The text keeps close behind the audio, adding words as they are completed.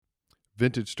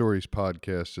Vintage Stories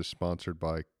podcast is sponsored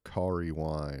by Kari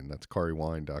Wine. That's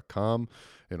kariwine.com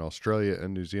in Australia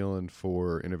and New Zealand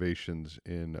for innovations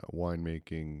in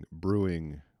winemaking,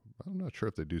 brewing. I'm not sure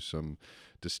if they do some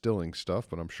distilling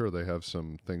stuff, but I'm sure they have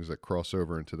some things that cross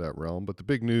over into that realm. But the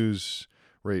big news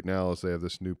right now is they have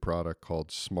this new product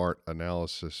called Smart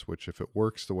Analysis, which if it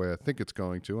works the way I think it's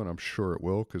going to, and I'm sure it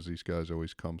will because these guys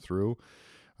always come through,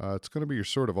 it's going to be your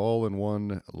sort of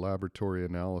all-in-one laboratory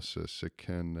analysis. It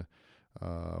can,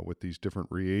 with these different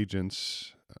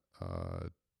reagents,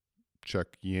 check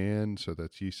YAN, so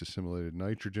that's yeast-assimilated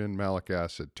nitrogen, malic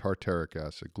acid, tartaric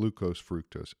acid, glucose,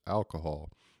 fructose,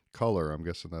 alcohol, color, I'm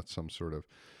guessing that's some sort of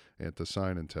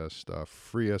anthocyanin test,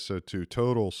 free SO2,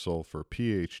 total sulfur,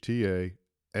 pH, TA,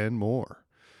 and more.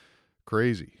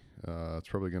 Crazy. It's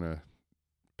probably going to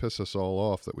piss us all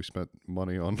off that we spent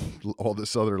money on all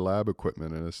this other lab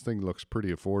equipment, and this thing looks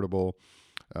pretty affordable,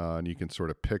 and you can sort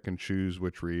of pick and choose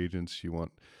which reagents you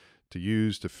want to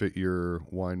use to fit your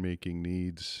winemaking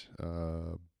needs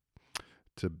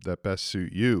that best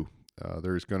suit you.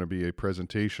 There's going to be a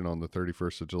presentation on the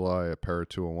 31st of July at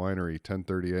Paratua Winery,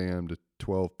 10:30 a.m. to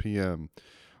 12 p.m.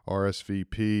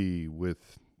 RSVP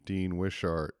with Dean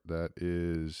Wishart. That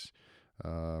is...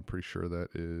 pretty sure that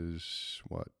is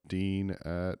Dean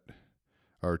at,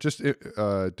 or just do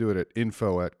it at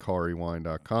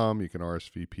info@kariwine.com. You can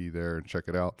RSVP there and check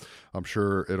it out. I'm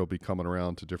sure it'll be coming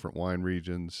around to different wine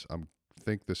regions. I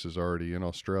think this is already in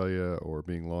Australia or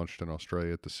being launched in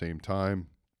Australia at the same time.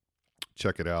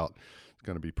 Check it out. It's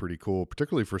going to be pretty cool,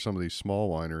 particularly for some of these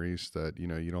small wineries that, you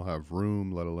don't have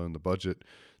room, let alone the budget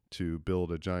to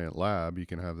build a giant lab. You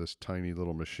can have this tiny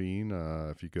little machine.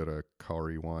 If you go to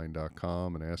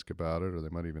kariwine.com and ask about it, or they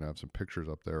might even have some pictures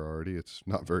up there already. It's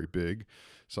not very big,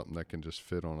 something that can just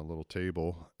fit on a little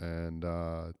table and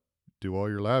do all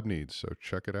your lab needs. So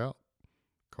check it out,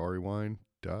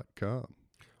 kariwine.com.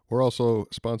 We're also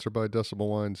sponsored by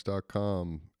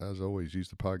decibelwines.com. As always, use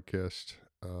the podcast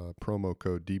promo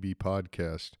code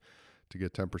DBPodcast to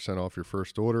get 10% off your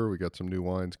first order. We got some new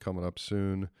wines coming up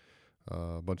soon.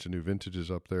 A bunch of new vintages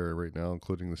up there right now,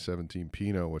 including the 17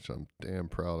 Pinot, which I'm damn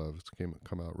proud of. It's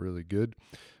come out really good.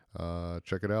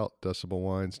 Check it out,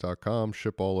 decibelwines.com.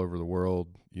 Ship all over the world,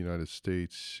 United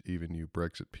States, even you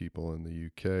Brexit people in the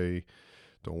UK.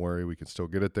 Don't worry, we can still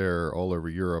get it there. All over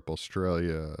Europe,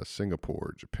 Australia,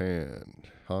 Singapore, Japan,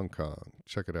 Hong Kong.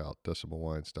 Check it out,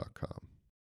 decibelwines.com.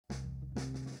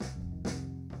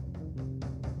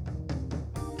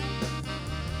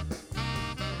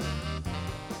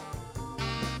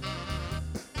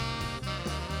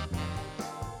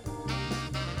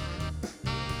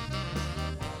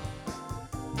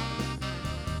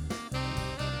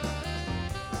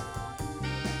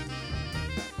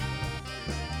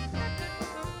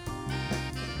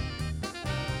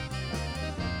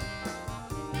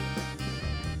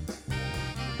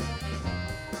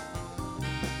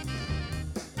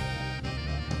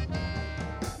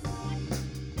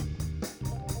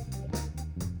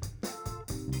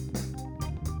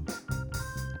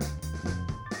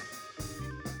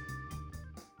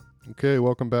 Okay,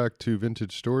 welcome back to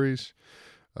Vintage Stories.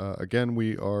 Again,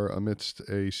 we are amidst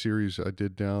a series I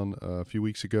did down a few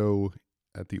weeks ago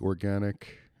at the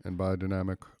Organic and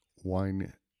Biodynamic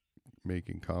Wine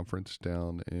Making Conference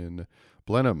down in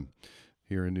Blenheim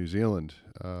here in New Zealand.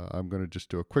 I'm going to just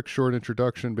do a quick short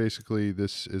introduction. Basically,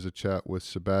 this is a chat with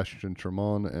Sebastian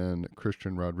Tramon and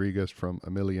Christian Rodriguez from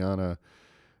Emiliana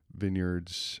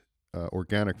Vineyards,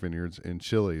 organic vineyards in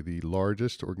Chile, the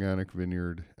largest organic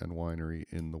vineyard and winery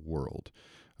in the world.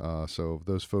 So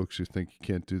those folks who think you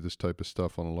can't do this type of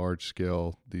stuff on a large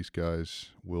scale, these guys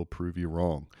will prove you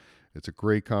wrong. It's a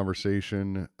great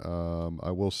conversation.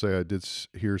 I will say I did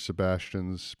hear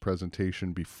Sebastian's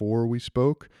presentation before we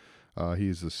spoke. He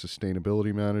is the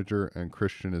sustainability manager, and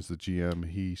Christian is the GM.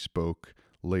 He spoke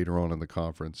later on in the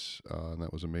conference, and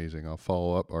that was amazing. I'll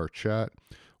follow up our chat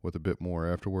with a bit more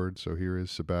afterwards. So here is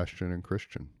Sebastian and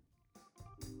Christian.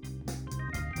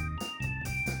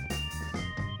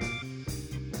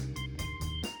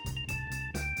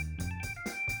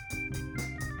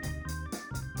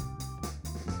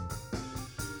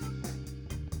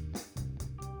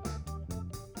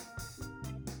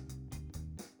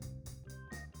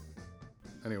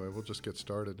 Anyway, we'll just get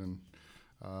started. And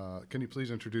can you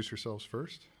please introduce yourselves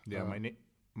first? Yeah,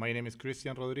 my name is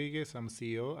Christian Rodriguez. I'm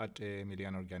CEO at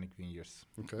Emiliana Organic Vineyards.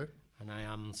 Okay. And I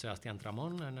am Sebastian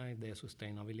Tramon, and I'm the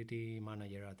Sustainability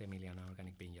Manager at Emiliana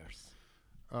Organic Vineyards.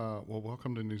 Well,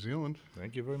 welcome to New Zealand.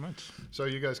 Thank you very much. So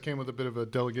you guys came with a bit of a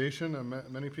delegation.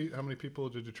 How many people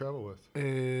did you travel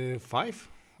with? 5.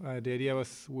 The idea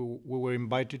was we were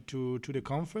invited to the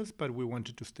conference, but we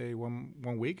wanted to stay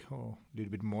one week or a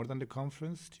little bit more than the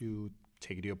conference to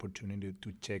take the opportunity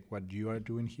to check what you are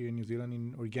doing here in New Zealand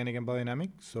in organic and biodynamic.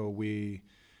 So we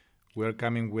are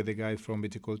coming with the guy from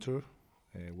viticulture.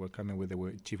 We're coming with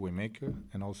the chief winemaker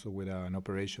and also with an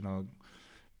operational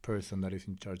person that is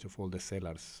in charge of all the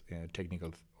cellars, technical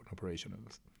and operational.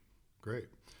 Great.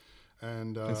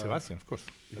 And Sebastian, of course.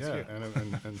 Yeah,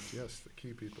 and yes, the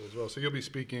key people as well. So you'll be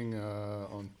speaking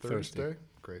on Thursday.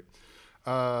 Great.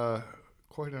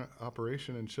 Quite an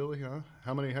operation in Chile, huh?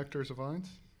 How many hectares of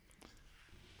vines?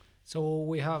 So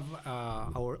we have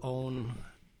our own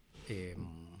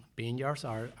vineyards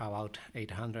are about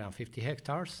 850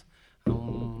 hectares,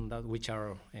 which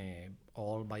are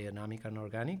all biodynamic and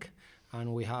organic,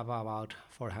 and we have about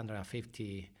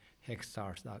 450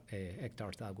 hectares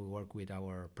that we work with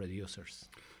our producers.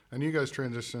 And you guys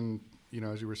transitioned,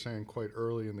 as you were saying, quite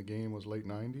early in the game. Was late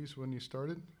 90s when you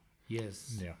started?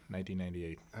 Yes. Yeah,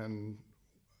 1998. And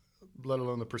let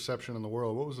alone the perception in the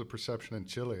world. What was the perception in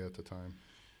Chile at the time?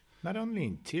 Not only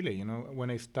in Chile,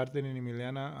 when I started in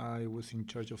Emiliana, I was in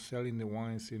charge of selling the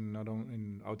wines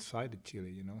in outside of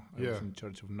Chile, I was in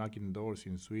charge of knocking doors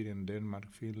in Sweden, Denmark,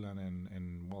 Finland, and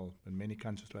in many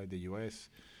countries like the US,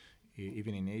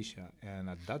 even in Asia. And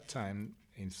at that time,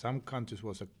 in some countries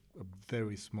was a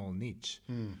very small niche,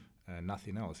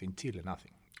 nothing else. In Chile,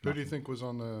 nothing. Who do you think was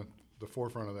on the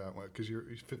forefront of that? Because you're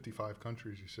 55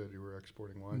 countries, you said you were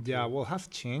exporting wine. Yeah, well, has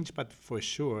changed, but for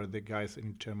sure, the guys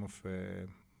in terms of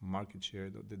market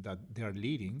share that they are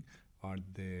leading are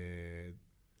the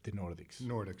Nordics.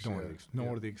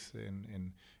 Nordics,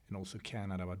 and also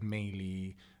Canada, but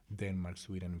mainly Denmark,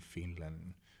 Sweden,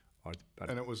 Finland.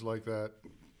 And it was like that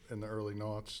in the early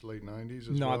noughts, late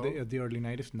 90s as well? No, the early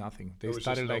 90s, nothing. They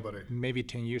started maybe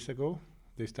 10 years ago.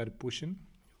 They started pushing.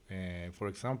 For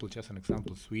example, just an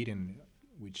example, Sweden,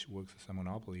 which works as a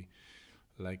monopoly,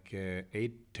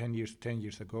 10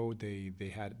 years ago,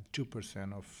 they had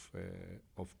 2%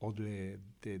 of all the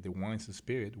wines and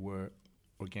spirit were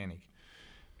organic,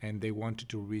 and they wanted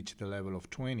to reach the level of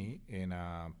 20 in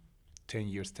 10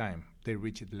 years time. They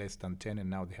reached it less than 10, and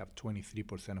now they have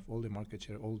 23% of all the market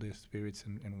share. All the spirits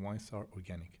and wines are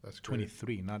organic. That's great.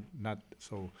 23, not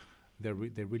so. They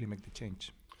really make the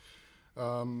change.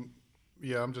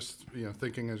 Yeah, I'm just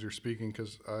thinking as you're speaking,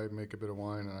 because I make a bit of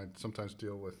wine and I sometimes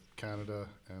deal with Canada,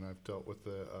 and I've dealt with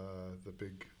the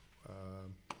big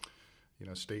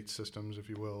state systems, if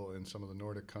you will, in some of the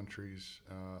Nordic countries.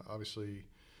 Obviously,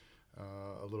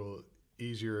 a little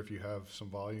easier if you have some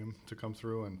volume to come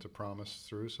through and to promise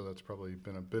through. So that's probably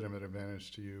been a bit of an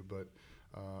advantage to you. But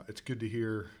it's good to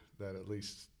hear that at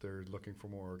least they're looking for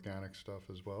more organic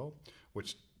stuff as well,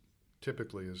 which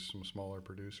typically is some smaller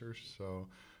producers. So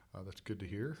that's good to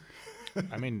hear.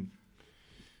 I mean,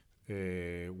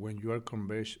 when you are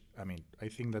I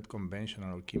think that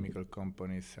conventional or chemical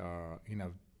companies are in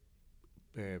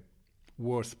a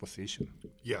worse position.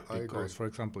 Yeah, I agree. Because, for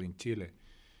example, in Chile,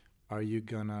 are you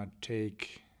gonna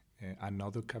take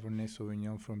another Cabernet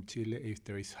Sauvignon from Chile if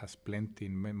has plenty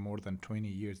in more than 20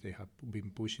 years? They have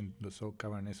been pushing the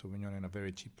Cabernet Sauvignon in a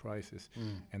very cheap prices,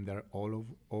 and they're all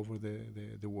over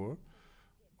the world.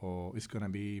 Or it's going to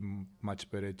be much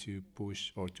better to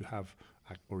push or to have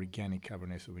an organic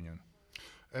Cabernet Sauvignon.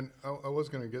 And I was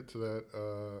going to get to that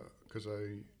because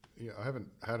I haven't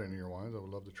had any of your wines. I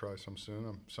would love to try some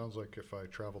soon. Sounds like if I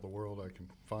travel the world, I can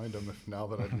find them now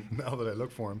that I look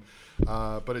for them.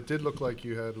 But it did look like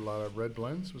you had a lot of red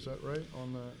blends. Was that right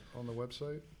on the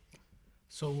website?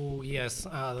 So yes,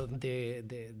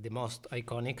 the most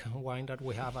iconic wine that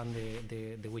we have, and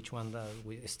the which one that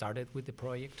we started with the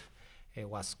project.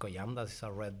 Was Coyam. That is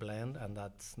a red blend, and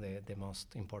that's the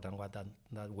most important one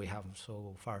that we have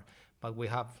so far. But we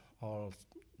have all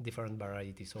different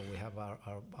varieties, so we have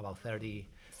about 30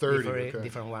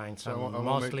 different wines. So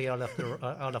mostly all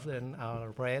of them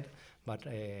are red, but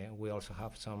we also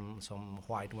have some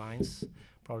white wines.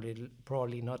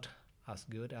 Probably not as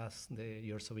good as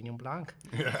your Sauvignon Blanc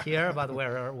here, but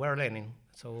we're learning.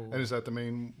 So. And is that the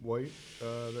main white?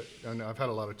 And I've had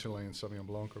a lot of Chilean Sauvignon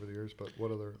Blanc over the years, but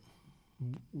what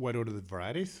other the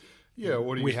varieties? Yeah,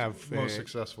 what do you have most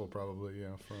successful probably?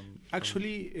 Yeah,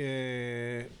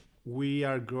 actually, we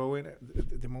are growing.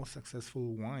 The most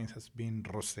successful wines has been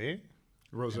rosé,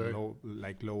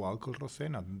 low alcohol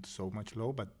rosé, not so much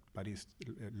low, but it's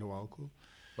low alcohol.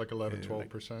 Like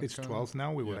 11-12%? It's 12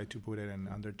 now. We would like to put it in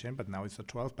under 10, but now it's a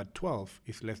 12. But 12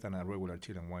 is less than a regular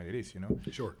Chilean wine. It is,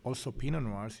 Sure. Also, Pinot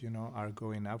Noirs, are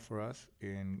going up for us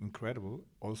in incredible.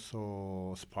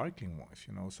 Also, sparkling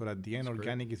wines, so at the end,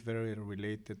 organic is very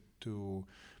related to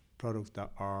products that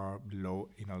are low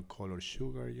in alcohol or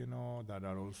sugar, that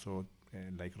are also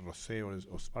like rosé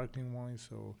or sparkling wine.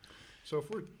 So if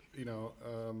we're,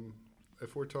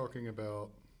 if we're talking about,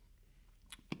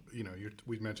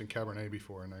 we mentioned Cabernet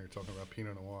before, and now you're talking about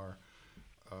Pinot Noir.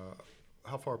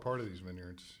 How far apart are these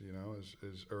vineyards?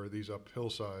 Or are these up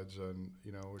hillsides? And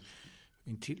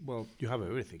well, you have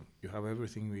everything. You have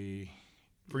everything.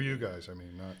 For you guys, I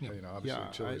mean, not obviously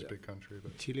Chile's a big country,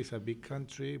 but Chile is a big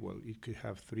country. Well, it could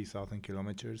have 3,000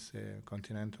 kilometers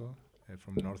continental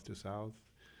from north to south.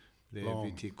 The Long.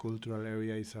 viticultural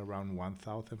area is around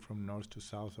 1,000 from north to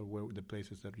south, or where the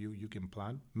places that you can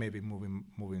plant. Maybe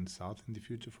moving south in the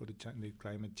future for the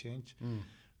climate change.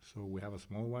 So we have a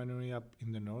small winery up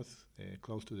in the north,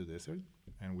 close to the desert,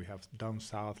 and we have down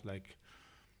south, like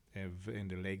in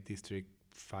the Lake District,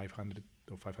 500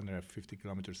 or 550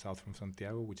 kilometers south from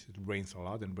Santiago, which it rains a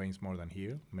lot and rains more than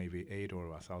here, maybe 8 or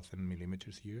 1,000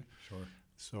 millimeters here. Sure.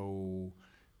 So,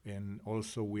 and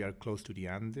also we are close to the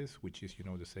Andes, which is,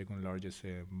 the second largest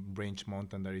range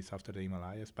mountain that is after the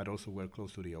Himalayas, but also we're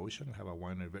close to the ocean. We have a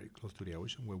winery very close to the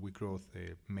ocean where we grow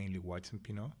mainly whites and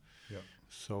Pinot. Yeah.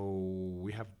 So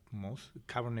we have most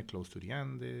Cabernet close to the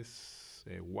Andes,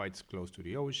 whites close to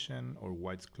the ocean, or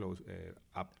whites close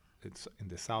up it's in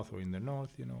the south or in the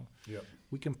north, Yep.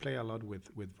 We can play a lot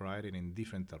with variety in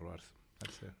different terroirs.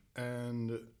 That's it.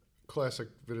 And classic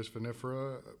Vitis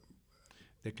vinifera.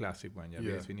 The classic one,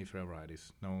 Vitis vinifera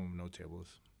varieties. No tables.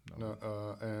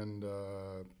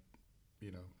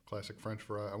 Classic French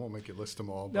variety. I won't make you list them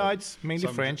all. No, it's mainly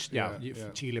French. Yeah.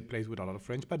 Chile plays with a lot of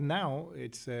French, but now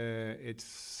it's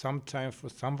some time for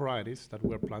some varieties that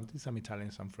we're planting, some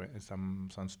Italian, some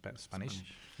Spanish.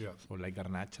 Yeah. So like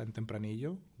Garnacha and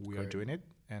Tempranillo, we are doing it,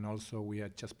 and also we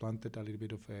had just planted a little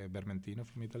bit of Vermentino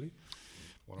from Italy,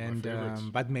 One of my favorites.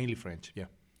 But mainly French. Yeah.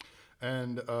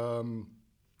 And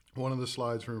one of the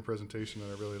slides from your presentation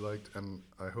that I really liked, and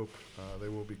I hope they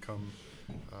will become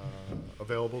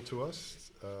available to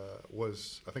us,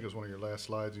 was, I think it was one of your last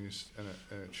slides, and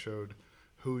it showed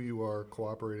who you are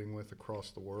cooperating with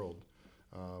across the world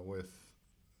with,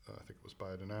 I think it was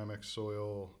biodynamics,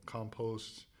 soil,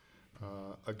 compost.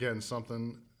 Again,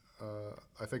 something,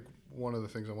 I think one of the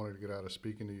things I wanted to get out of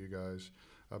speaking to you guys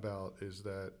about is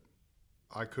that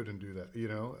I couldn't do that.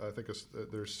 I think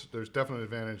there's definite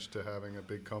advantage to having a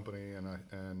big company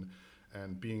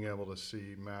and being able to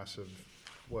see massive,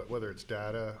 whether it's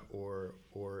data or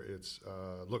it's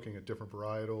looking at different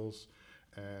varietals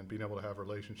and being able to have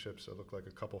relationships. It looked like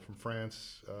a couple from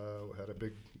France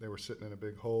they were sitting in a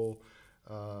big hole.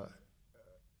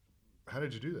 How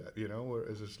did you do that?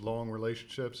 Is this long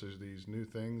relationships? Is these new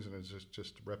things, and is this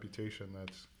just reputation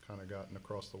that's kind of gotten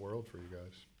across the world for you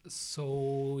guys?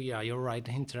 So yeah, you're right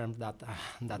in terms that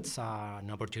that's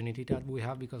an opportunity that we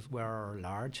have because we're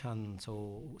large, and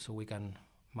so we can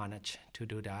manage to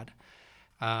do that.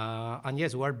 And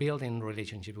yes, we're building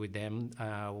relationship with them.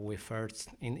 We first,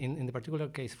 in the particular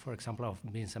case, for example, of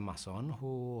Vincent Masson,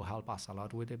 who helped us a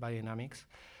lot with the biodynamics.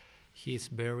 He's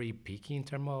very picky in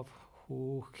terms of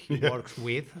who he works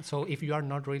with. So if you are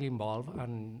not really involved,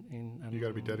 and you got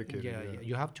to be dedicated. Yeah,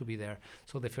 you have to be there.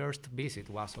 So the first visit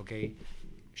was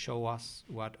show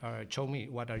me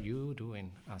what are you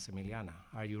doing as Emiliana?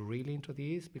 Are you really into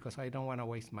this? Because I don't want to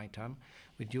waste my time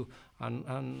with you.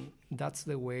 And that's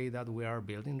the way that we are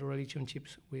building the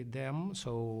relationships with them.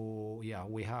 So yeah,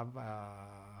 we have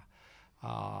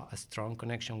a strong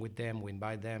connection with them. We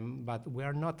invite them, but we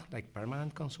are not like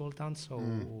permanent consultants.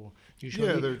 So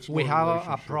usually we have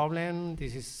a problem.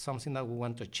 This is something that we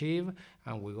want to achieve,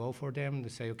 and we go for them. They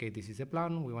say, okay, this is the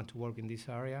plan. We want to work in this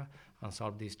area and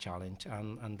solve this challenge.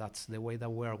 And that's the way that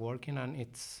we are working, and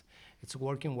it's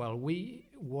working well. We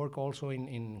work also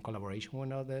in collaboration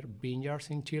with other vineyards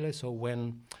in Chile. So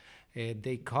when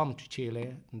they come to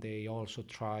Chile, they also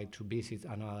try to visit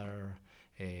another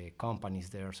companies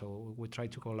there. So we try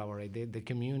to collaborate. The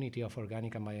community of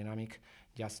organic and biodynamic,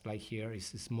 just like here, is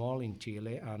small in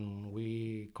Chile, and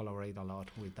we collaborate a lot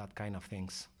with that kind of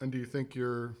things. And do you think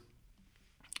your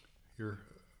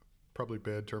probably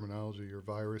bad terminology, your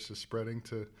virus is spreading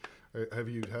to, have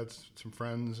you had some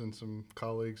friends and some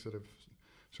colleagues that have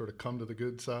sort of come to the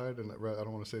good side, and I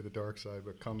don't want to say the dark side,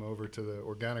 but come over to the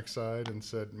organic side and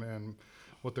said, man,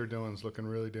 what they're doing is looking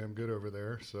really damn good over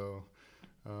there. So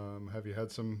have you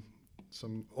had some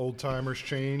old timers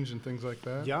change and things like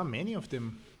that? Yeah, many of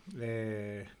them.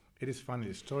 It is funny,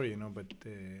 the story, but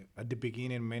at the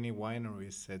beginning, many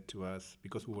wineries said to us,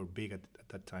 because we were big at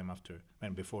that time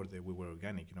before we were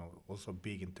organic, also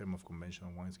big in terms of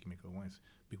conventional wines, chemical wines,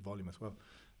 big volume as well,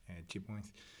 cheap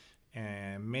wines.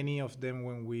 And many of them,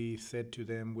 when we said to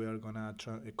them, we are going to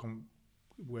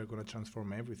we're going to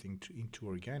transform everything into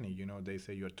organic. They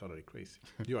say you are totally crazy.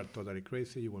 You are totally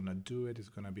crazy. You will not do it. It's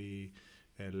going to be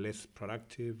less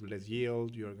productive, less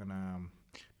yield. You're going to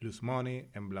lose money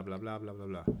and blah, blah, blah, blah, blah,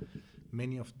 blah.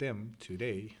 Many of them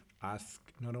today ask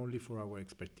not only for our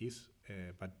expertise,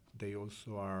 but they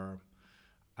also are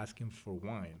asking for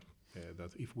wine.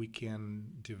 That if we can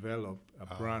develop a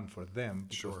brand for them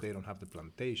because they don't have the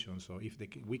plantation, so if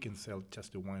we can sell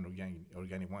just the wine,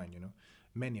 organic wine,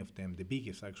 many of them, the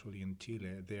biggest actually in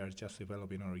Chile, they are just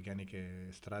developing an organic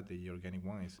strategy, organic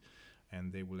wines,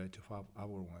 and they would like to have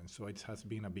our wine. So it has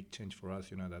been a big change for us,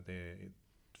 that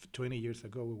 20 years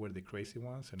ago we were the crazy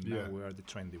ones, and now we are the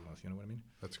trendy ones. You know what I mean?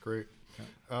 That's great.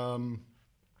 Yeah.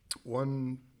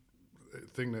 One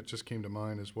thing that just came to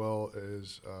mind as well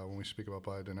is when we speak about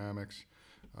biodynamics,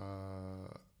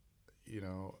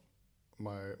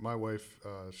 my wife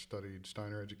studied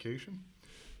Steiner education.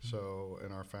 So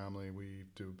in our family, we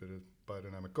do a bit of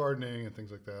biodynamic gardening and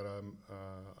things like that.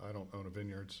 I don't own a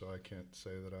vineyard, so I can't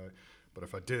say that but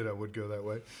if I did, I would go that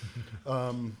way.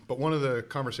 But one of the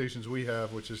conversations we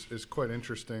have, which is quite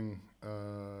interesting,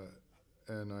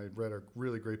 and I read a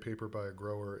really great paper by a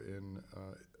grower in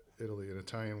Italy, an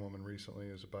Italian woman recently,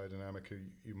 is a biodynamic who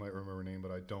you might remember her name,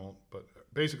 but I don't. But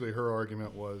basically her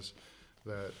argument was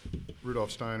that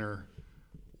Rudolf Steiner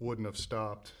wouldn't have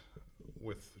stopped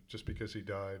with just because he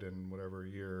died in whatever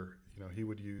year. He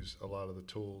would use a lot of the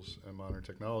tools and modern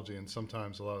technology, and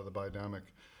sometimes a lot of the biodynamic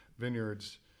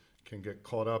vineyards can get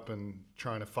caught up in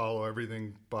trying to follow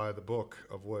everything by the book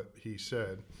of what he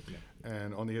said. Yeah.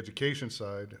 And on the education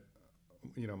side,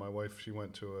 my wife,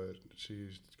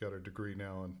 she's got her degree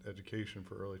now in education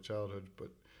for early childhood, but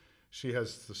she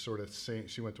has the sort of same,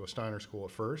 she went to a Steiner school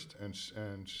at first, and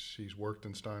she's worked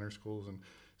in Steiner schools, and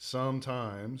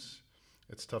sometimes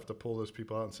it's tough to pull those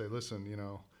people out and say, listen,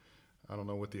 I don't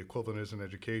know what the equivalent is in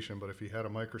education, but if he had a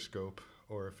microscope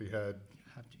or if he had,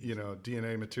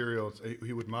 DNA materials,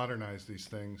 he would modernize these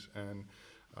things. And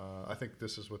I think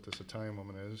this is what this Italian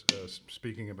woman is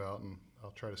speaking about, and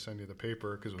I'll try to send you the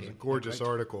paper because it was a gorgeous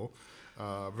article,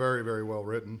 very, very well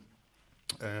written.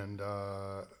 And,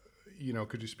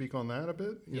 could you speak on that a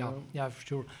bit? Yeah, for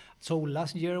sure. So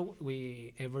last year,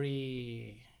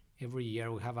 every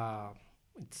year we have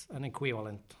it's an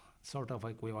equivalent, sort of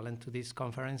equivalent to this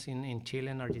conference in Chile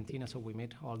and Argentina. So we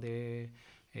meet all the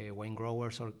wine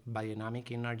growers or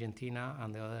biodynamic in Argentina,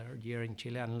 and the other year in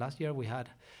Chile. And last year we had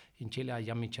in Chile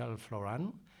Jean-Michel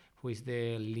Floran, who is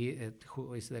the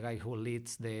guy who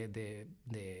leads the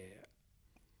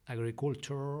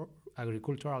agricultural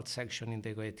section in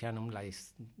the Goetheanum,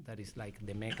 that is like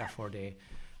the mecca for the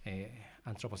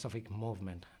anthroposophic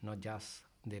movement, not just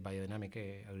the biodynamic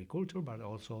agriculture, but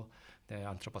also the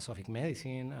anthroposophic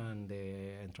medicine and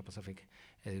the anthroposophic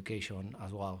education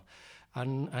as well.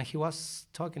 And he was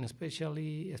talking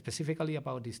specifically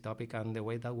about this topic and the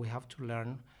way that we have to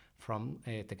learn from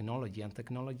technology, and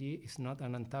technology is not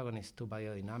an antagonist to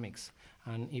biodynamics.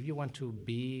 And if you want to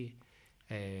be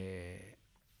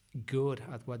good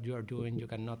at what you are doing, you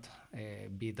cannot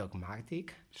be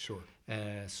dogmatic. Sure.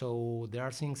 So there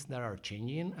are things that are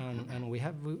changing, and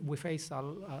we face a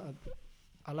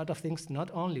lot of things, not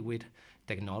only with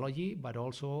technology, but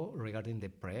also regarding the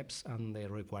preps and the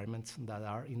requirements that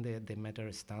are in the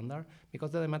Demeter standard,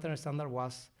 because the Demeter standard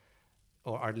was,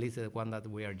 or at least the one that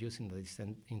we are using,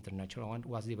 the international one,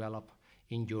 was developed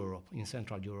in Europe, in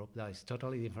Central Europe. That is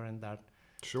totally different than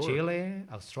Chile,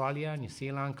 Australia, New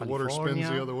Zealand, California. The water spins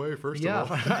the other way, first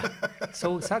of all.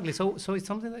 So exactly. So it's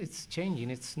something that is changing.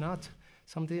 It's not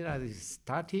something that is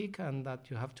static and that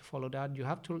you have to follow that.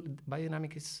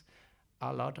 Biodynamic is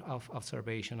a lot of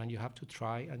observation, and you have to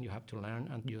try and you have to learn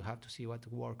and you have to see what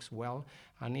works well.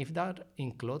 And if that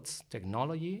includes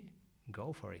technology,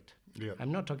 go for it. Yeah.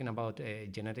 I'm not talking about a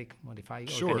genetic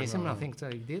modified organism. I think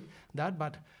that it did that,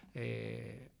 but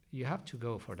you have to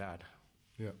go for that.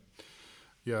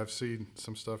 Yeah, I've seen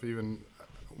some stuff. Even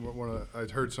I'd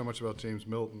heard so much about James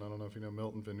Milton. I don't know if you know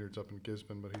Milton Vineyards up in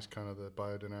Gisborne, but he's kind of the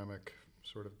biodynamic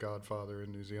sort of godfather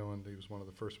in New Zealand. He was one of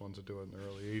the first ones to do it in the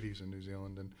early 80s in New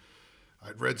Zealand. And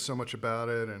I'd read so much about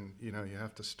it, and, you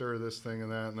have to stir this thing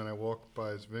and that. And then I walked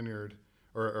by his vineyard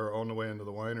or on the way into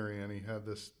the winery, and he had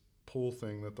this pool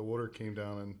thing that the water came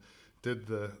down and did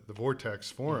the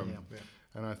vortex for him. Yeah.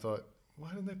 And I thought, why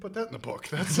didn't they put that in the book?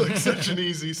 That's like such an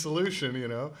easy solution,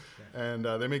 Yeah. And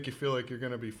they make you feel like you're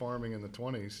going to be farming in the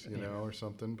 20s, or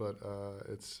something. But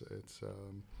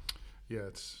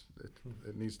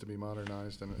it needs to be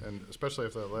modernized, and especially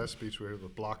after that last speech, we had the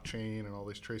blockchain and all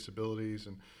these traceabilities,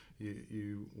 and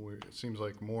it seems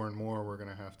like more and more we're going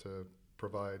to have to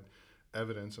provide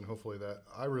evidence, and hopefully that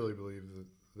I really believe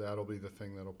that'll be the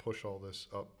thing that'll push all this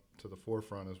up to the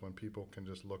forefront, is when people can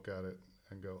just look at it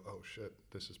and go, oh shit,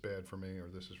 this is bad for me, or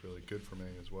this is really good for me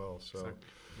as well. So Exactly.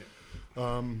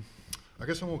 Yeah. I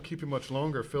guess I won't keep you much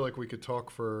longer. I feel like we could talk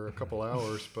for a couple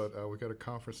hours, but we got a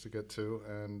conference to get to,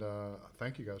 and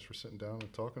thank you guys for sitting down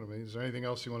and talking to me. Is there anything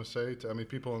else you want to say?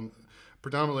 People,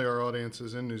 predominantly our audience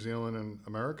is in New Zealand and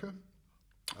America,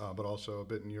 but also a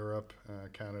bit in Europe,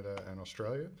 Canada, and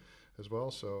Australia as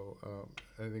well. So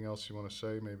anything else you want to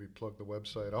say? Maybe plug the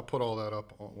website. I'll put all that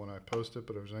up when I post it,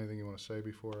 but if there's anything you want to say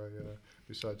before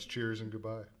besides cheers and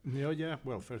goodbye. Yeah.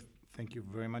 Well, first, thank you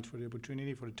very much for the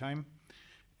opportunity, for the time.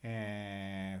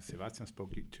 Sebastian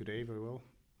spoke today very well.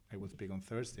 I will speak on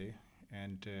Thursday,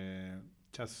 and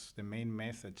just the main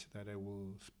message that I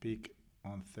will speak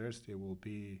on Thursday will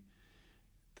be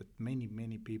that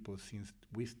many people, since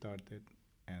we started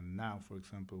and now, for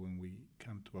example, when we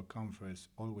come to a conference,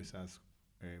 always ask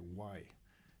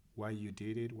why you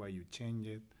did it, why you changed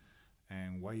it,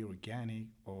 and why organic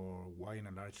or why in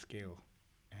a large scale.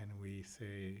 And we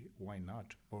say, why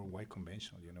not? Or why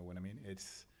conventional? You know what I mean?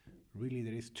 It's really,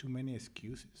 there is too many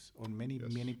excuses, or many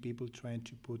people trying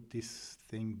to put this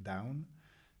thing down,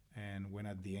 and when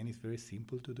at the end it's very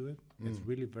simple to do it. It's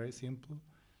really very simple,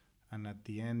 and at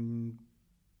the end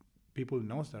people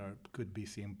knows that it could be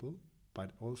simple,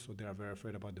 but also they are very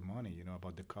afraid about the money,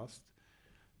 about the cost.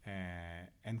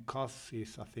 And cost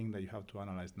is a thing that you have to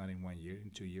analyze not in 1 year, in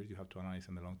 2 years. You have to analyze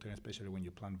in the long term, especially when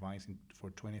you plant vines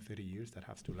for 20, 30 years, that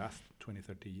has to last 20,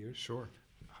 30 years. Sure.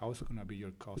 How is it going to be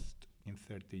your cost in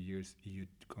 30 years if you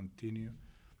continue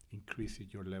increasing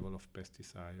your level of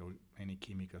pesticide or any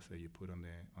chemicals that you put on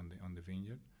the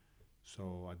vineyard?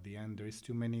 So at the end, there is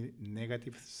too many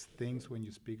negative things when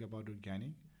you speak about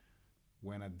organic,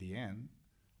 when at the end,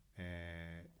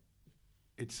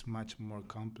 it's much more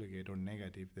complicated or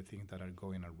negative, the things that are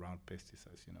going around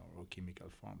pesticides, or chemical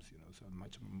farms, so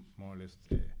much more or less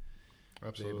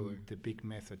Absolutely. the big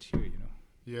message here,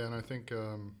 Yeah, and I think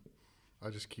I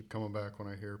just keep coming back when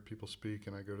I hear people speak,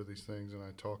 and I go to these things and I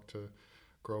talk to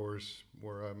growers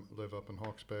where I live up in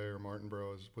Hawke's Bay or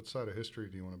Martinborough. Is what side of history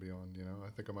do you want to be on? I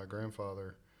think of my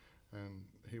grandfather, and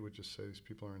he would just say these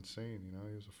people are insane.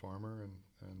 He was a farmer,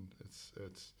 and it's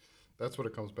that's what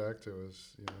it comes back to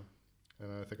is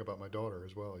And I think about my daughter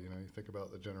as well. You think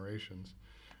about the generations,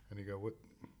 and you go, what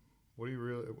do you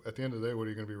really? At the end of the day, what are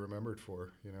you going to be remembered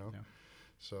for? Yeah.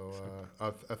 So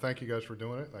I thank you guys for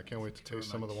doing it. I can't wait to taste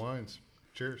some of the wines.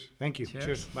 Cheers. Thank you.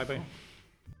 Cheers. Bye-bye.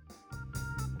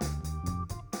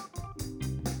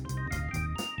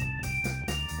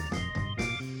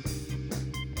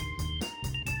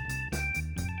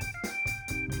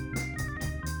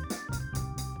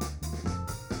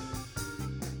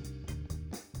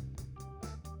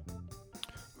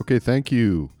 Okay, thank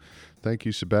you. Thank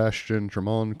you, Sebastian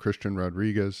Dramon, Christian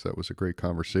Rodriguez. That was a great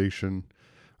conversation.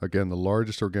 Again, the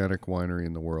largest organic winery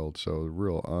in the world, so a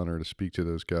real honor to speak to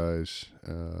those guys.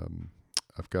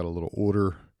 I've got a little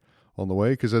order on the way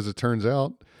because, as it turns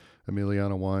out,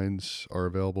 Emiliana wines are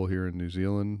available here in New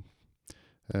Zealand,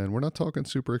 and we're not talking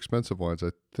super expensive wines.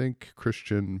 I think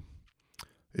Christian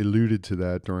alluded to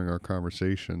that during our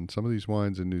conversation. Some of these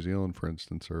wines in New Zealand, for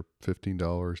instance, are $15,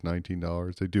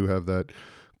 $19. They do have that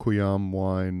Kuyam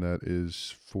wine that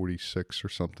is 46 or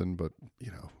something, but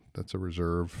that's a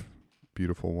reserve,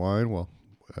 beautiful wine. Well,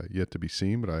 yet to be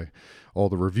seen, but all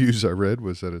the reviews I read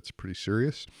was that it's pretty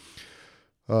serious.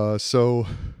 So,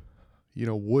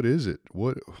 what is it?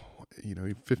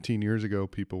 15 years ago,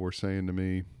 people were saying to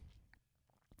me,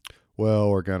 well,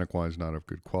 organic wine's not of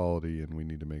good quality, and we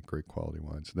need to make great quality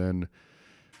wines. Then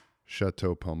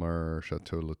Chateau Palmer,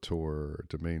 Chateau Latour,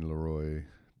 Domaine Leroy,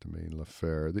 Domaine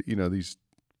Lafer, these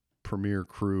Premier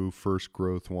Cru, First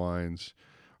Growth wines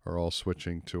are all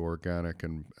switching to organic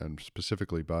and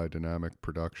specifically biodynamic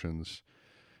productions,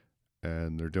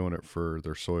 and they're doing it for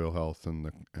their soil health and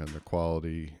the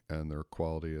quality, and their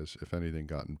quality has, if anything,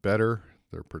 gotten better.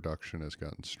 Their production has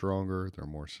gotten stronger. They're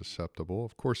more susceptible.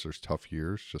 Of course, there's tough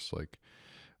years, just like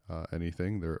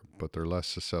anything. But they're less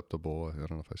susceptible. I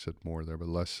don't know if I said more there, but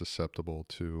less susceptible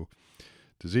to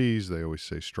disease. They always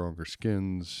say stronger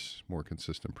skins, more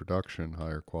consistent production,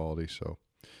 higher quality. So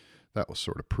that was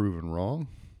sort of proven wrong.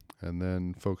 And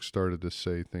then folks started to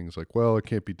say things like, well, it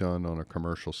can't be done on a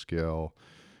commercial scale.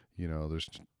 There's,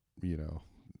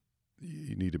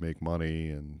 you need to make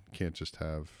money and can't just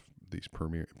have these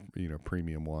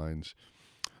premium wines.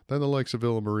 Then the likes of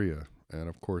Villa Maria and,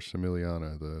 of course,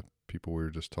 Emiliana, the people we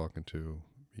were just talking to,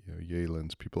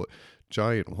 Yalin's people,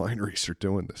 giant wineries are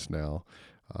doing this now.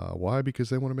 Why? Because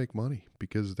they want to make money,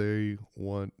 because they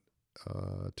want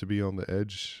to be on the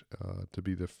edge, to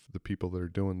be the people that are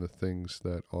doing the things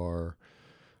that are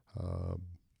going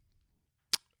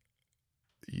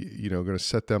to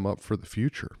set them up for the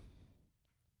future.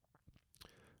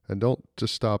 And don't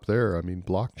just stop there. I mean,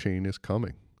 blockchain is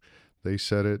coming. They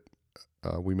said it.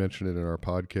 We mentioned it in our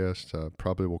podcast.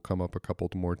 Probably will come up a couple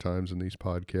more times in these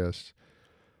podcasts.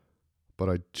 But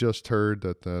I just heard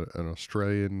that an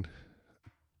Australian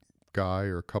guy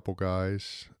or a couple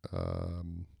guys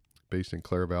based in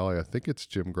Clare Valley, I think it's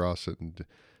Jim Grosset and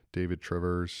David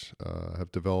Travers,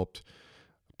 have developed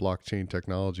blockchain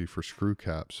technology for screw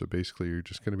caps. So basically, you're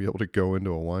just going to be able to go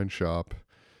into a wine shop.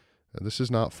 And this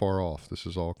is not far off. This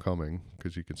is all coming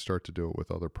because you can start to do it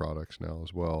with other products now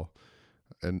as well.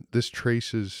 And this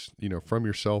traces, from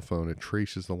your cell phone, it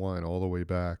traces the wine all the way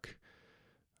back.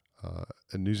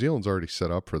 And New Zealand's already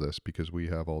set up for this because we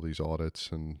have all these audits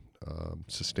and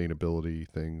sustainability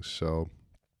things. So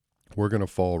we're going to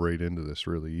fall right into this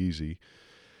really easy.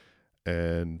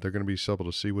 And they're going to be able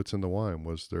to see what's in the wine.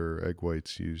 Was there egg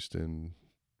whites used in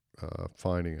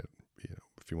finding it?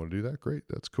 If you want to do that, great.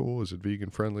 That's cool. Is it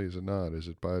vegan friendly? Is it not? Is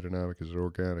it biodynamic? Is it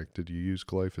organic? Did you use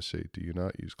glyphosate? Do you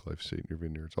not use glyphosate in your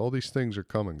vineyards? All these things are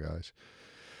coming, guys.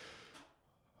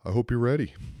 I hope you're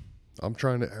ready. I'm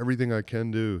trying to everything I can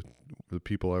do with the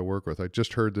people I work with. I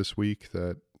just heard this week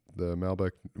that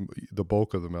the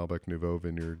bulk of the Malbec Nouveau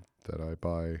vineyard that I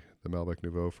buy the Malbec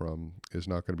Nouveau from is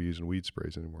not going to be using weed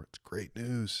sprays anymore. It's great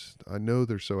news. I know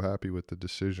they're so happy with the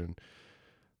decision.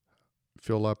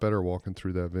 Feel a lot better walking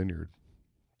through that vineyard.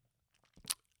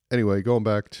 Anyway, going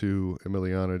back to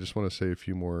Emiliana, I just want to say a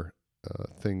few more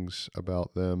things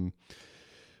about them.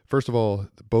 First of all,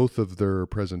 both of their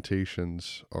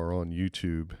presentations are on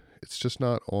YouTube. It's just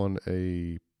not on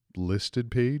a listed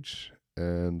page,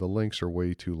 and the links are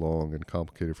way too long and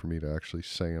complicated for me to actually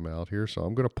say them out here. So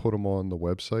I'm going to put them on the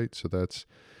website. So that's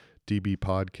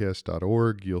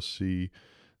dbpodcast.org. You'll see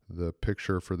the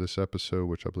picture for this episode,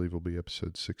 which I believe will be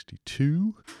episode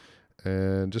 62.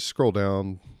 And just scroll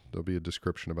down. There'll be a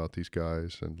description about these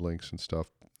guys and links and stuff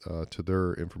to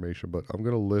their information. But I'm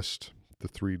going to list the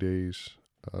 3 days.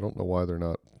 I don't know why they're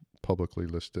not publicly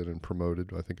listed and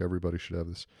promoted. I think everybody should have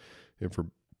this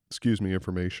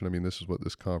information. I mean, this is what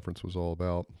this conference was all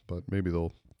about. But maybe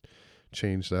they'll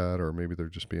change that, or maybe they're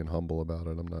just being humble about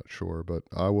it. I'm not sure. But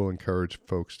I will encourage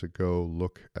folks to go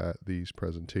look at these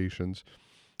presentations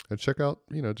and check out,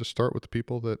 just start with the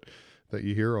people that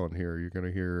you hear on here. You're going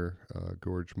to hear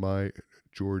George Meisner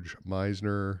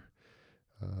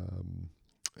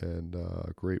and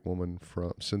a great woman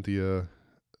from Cynthia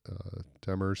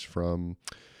Demers from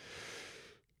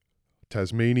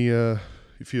Tasmania.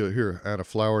 If you hear Anna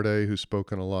Flowerday, who's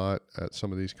spoken a lot at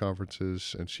some of these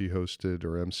conferences, and she hosted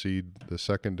or emceed the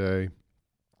second day,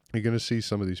 you're going to see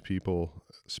some of these people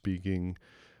speaking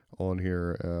on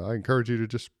here. I encourage you to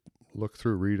just look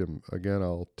through, read them. Again,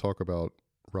 I'll talk about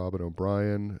Robin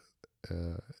O'Brien,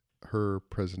 her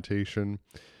presentation,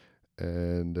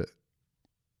 and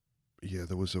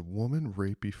there was a woman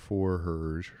right before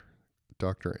her,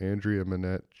 Dr. Andrea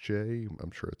Manette-J.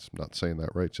 I'm sure it's not saying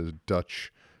that right. She's a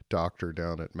Dutch doctor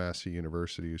down at Massey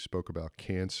University who spoke about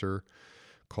cancer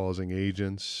causing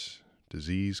agents,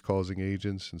 disease causing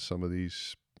agents, and some of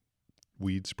these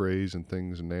weed sprays and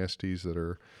things and nasties that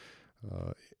are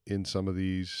in some of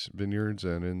these vineyards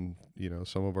and in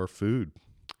some of our food.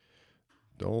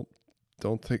 Don't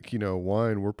think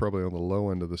wine. We're probably on the low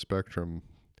end of the spectrum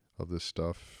of this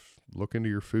stuff. Look into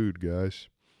your food, guys.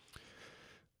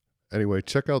 Anyway,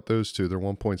 check out those two. They're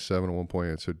 1.7 and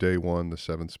 1.8. So day one, the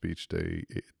 7th speech. Day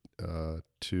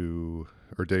 2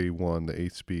 or day 1, the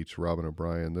 8th speech. Robin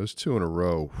O'Brien. Those two in a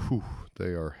row. Whew, they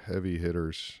are heavy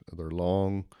hitters. They're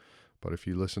long, but if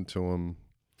you listen to them,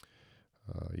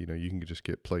 you can just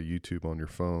play YouTube on your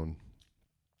phone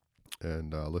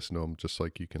and listen to them just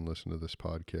like you can listen to this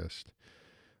podcast.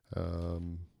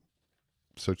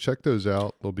 So check those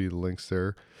out. There'll be the links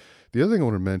there. The other thing I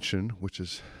want to mention, which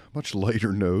is a much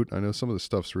lighter note, I know some of the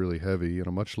stuff's really heavy, and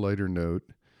a much lighter note,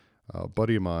 a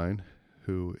buddy of mine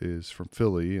who is from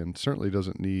Philly and certainly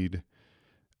doesn't need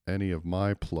any of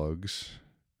my plugs,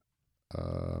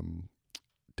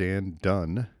 Dan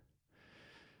Dunn,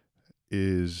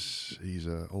 he's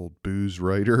an old booze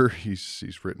writer.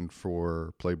 He's written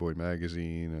for Playboy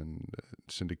magazine and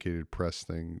syndicated press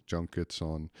thing, junkets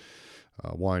on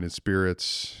wine and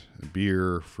spirits and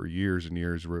beer for years and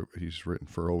years. He's written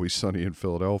for Always Sunny in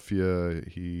Philadelphia.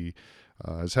 He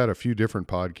has had a few different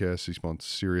podcasts. He's on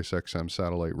Sirius XM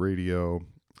satellite radio.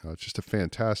 Just a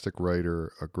fantastic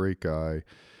writer, a great guy.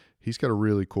 He's got a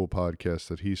really cool podcast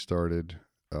that he started.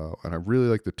 And I really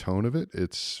like the tone of it.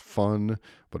 It's fun,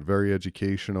 but very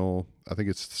educational. I think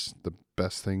it's the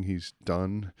best thing he's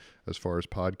done as far as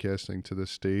podcasting to this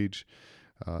stage.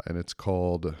 and it's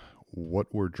called What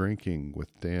We're Drinking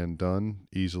with Dan Dunn,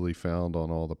 easily found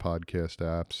on all the podcast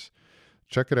apps.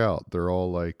 Check it out. They're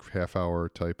all like half-hour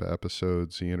type of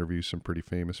episodes. He interviews some pretty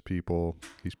famous people.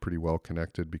 He's pretty well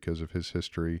connected because of his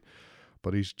history,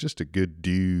 but he's just a good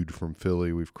dude from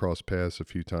Philly. We've crossed paths a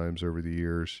few times over the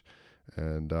years,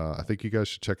 and I think you guys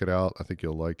should check it out. I think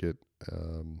you'll like it.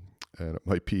 And it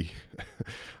might be,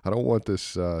 I don't want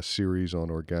this series on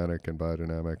organic and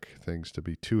biodynamic things to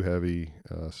be too heavy.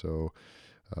 So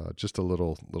just a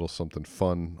little something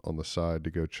fun on the side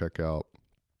to go check out.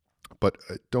 But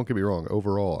don't get me wrong.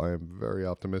 Overall, I am very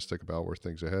optimistic about where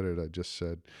things are headed. I just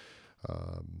said,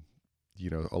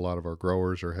 a lot of our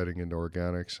growers are heading into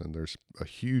organics, and there's a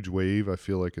huge wave. I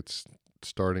feel like it's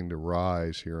starting to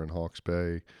rise here in Hawke's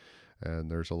Bay.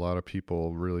 And there's a lot of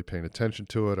people really paying attention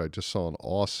to it. I just saw an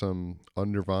awesome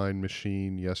undervine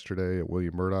machine yesterday at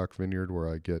William Murdoch Vineyard,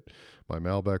 where I get my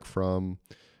Malbec from.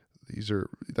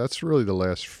 That's really the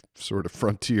last sort of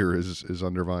frontier is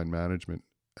undervine management,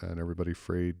 and everybody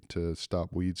afraid to stop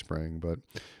weed spraying. But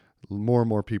more and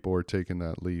more people are taking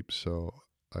that leap. So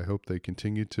I hope they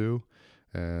continue to.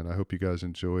 And I hope you guys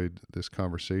enjoyed this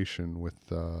conversation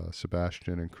with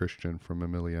Sebastian and Christian from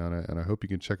Emiliana. And I hope you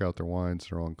can check out their wines.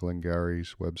 They're on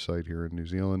Glengarry's website here in New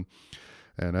Zealand.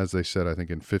 And as they said, I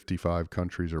think in 55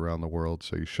 countries around the world.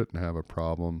 So you shouldn't have a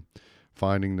problem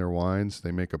finding their wines.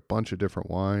 They make a bunch of different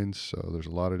wines. So there's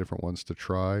a lot of different ones to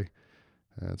try.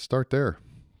 And start there.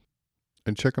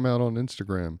 And check them out on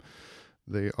Instagram.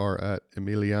 They are at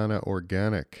Emiliana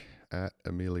Organic. At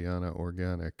Emiliana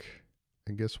Organic.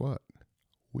 And guess what?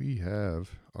 We have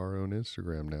our own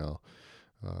Instagram now.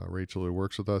 Rachel, who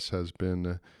works with us, has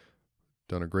done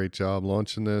a great job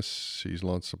launching this. She's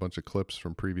launched a bunch of clips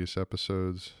from previous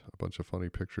episodes, a bunch of funny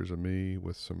pictures of me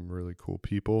with some really cool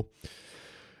people.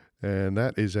 And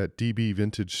that is at DB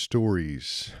Vintage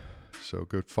Stories. So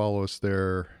go follow us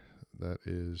there. That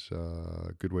is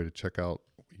a good way to check out,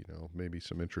 maybe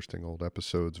some interesting old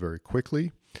episodes very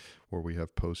quickly, where we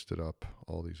have posted up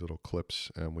all these little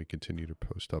clips, and we continue to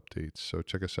post updates. So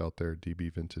check us out there,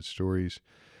 DB Vintage Stories,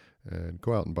 and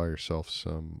go out and buy yourself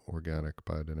some organic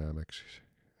biodynamics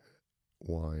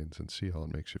wines and see how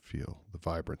it makes you feel, the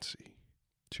vibrancy.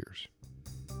 Cheers.